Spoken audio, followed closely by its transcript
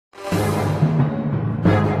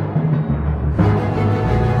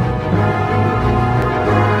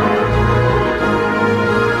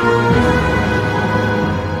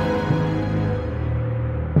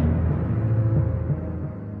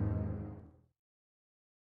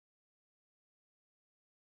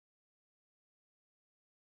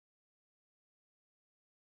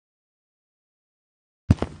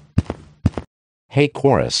Hey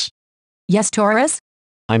Chorus, Yes, Toris?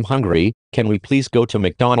 I'm hungry. Can we please go to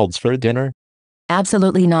McDonald's for dinner?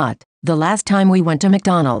 Absolutely not. The last time we went to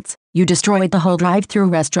McDonald's, you destroyed the whole drive-thru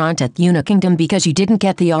restaurant at Unikingdom because you didn't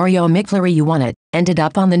get the Oreo McFlurry you wanted, ended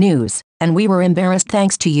up on the news, and we were embarrassed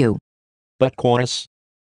thanks to you. But Chorus,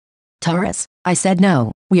 Toris, I said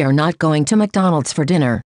no, we are not going to McDonald's for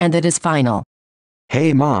dinner, and that is final.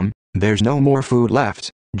 Hey Mom, there's no more food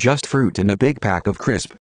left, just fruit and a big pack of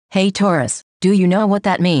crisp. Hey Toris, do you know what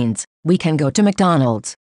that means? We can go to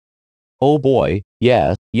McDonald's. oh boy,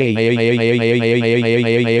 yeah, yay.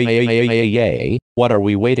 What are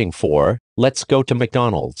we waiting for? Let's go to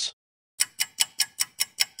McDonald's.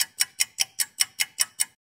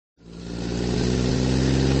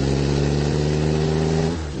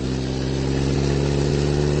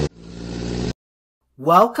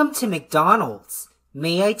 Welcome to McDonald's.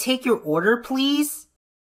 May I take your order, please?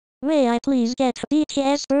 May I please get a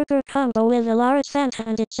BTS burger combo with a large Fanta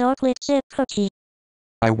and a chocolate chip cookie?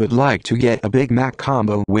 I would like to get a Big Mac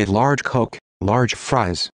combo with large Coke, large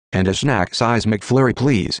fries, and a snack-size McFlurry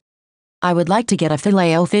please. I would like to get a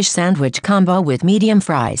Filet-O-Fish sandwich combo with medium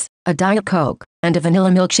fries, a Diet Coke, and a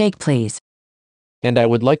vanilla milkshake please. And I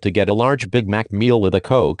would like to get a large Big Mac meal with a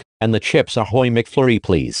Coke, and the Chips Ahoy McFlurry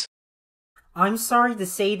please. I'm sorry to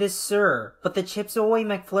say this, sir, but the Chips Ahoy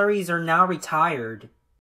McFlurries are now retired.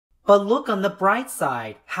 But look on the bright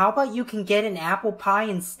side. How about you can get an apple pie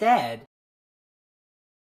instead?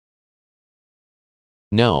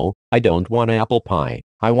 No, I don't want apple pie.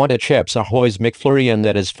 I want a Chips Ahoy's McFlurry and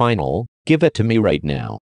that is final. Give it to me right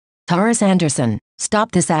now. Toris Anderson,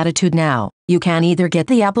 stop this attitude now. You can either get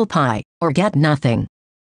the apple pie, or get nothing.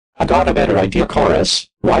 I got a better idea, Chorus.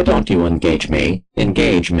 Why don't you engage me?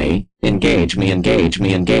 Engage me. Engage me, engage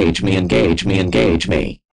me, engage me, engage me, engage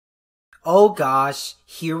me. Oh gosh,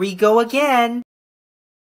 here we go again.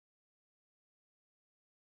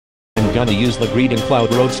 I'm gonna use the Greeting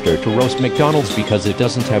Cloud Roadster to roast McDonald's because it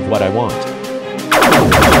doesn't have what I want.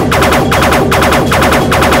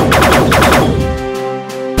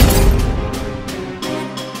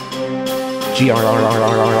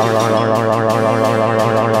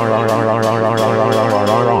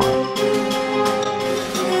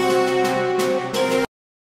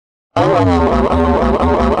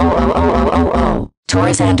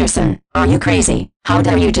 Toris Anderson, are you crazy? How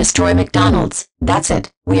dare you destroy McDonald's? That's it.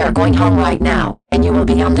 We are going home right now, and you will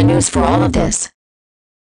be on the news for all of this.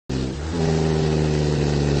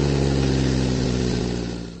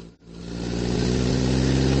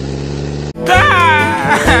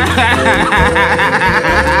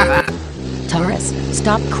 Toris,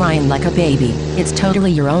 stop crying like a baby. It's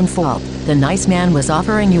totally your own fault. The nice man was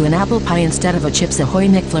offering you an apple pie instead of a Chips Ahoy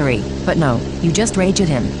McFlurry. But no, you just raged at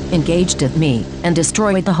him, engaged at me, and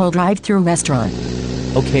destroyed the whole drive-thru restaurant.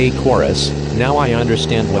 Okay Chorus, now I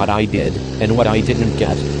understand what I did, and what I didn't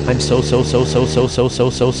get. I'm so sorry.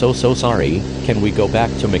 Can we go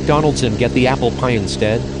back to McDonald's and get the apple pie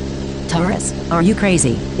instead? Toris, are you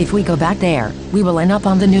crazy? If we go back there, we will end up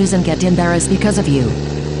on the news and get embarrassed because of you.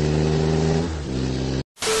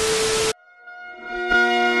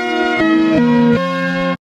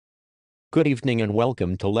 Good evening and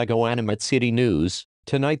welcome to LEGO Animate City News.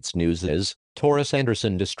 Tonight's news is, Toris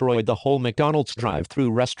Anderson destroyed the whole McDonald's drive-thru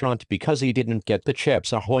restaurant because he didn't get the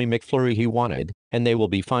Chips Ahoy McFlurry he wanted, and they will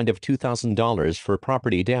be fined of $2,000 for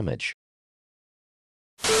property damage.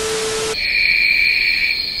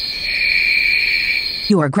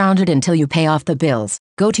 You are grounded until you pay off the bills.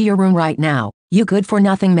 Go to your room right now, you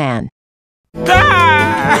good-for-nothing man.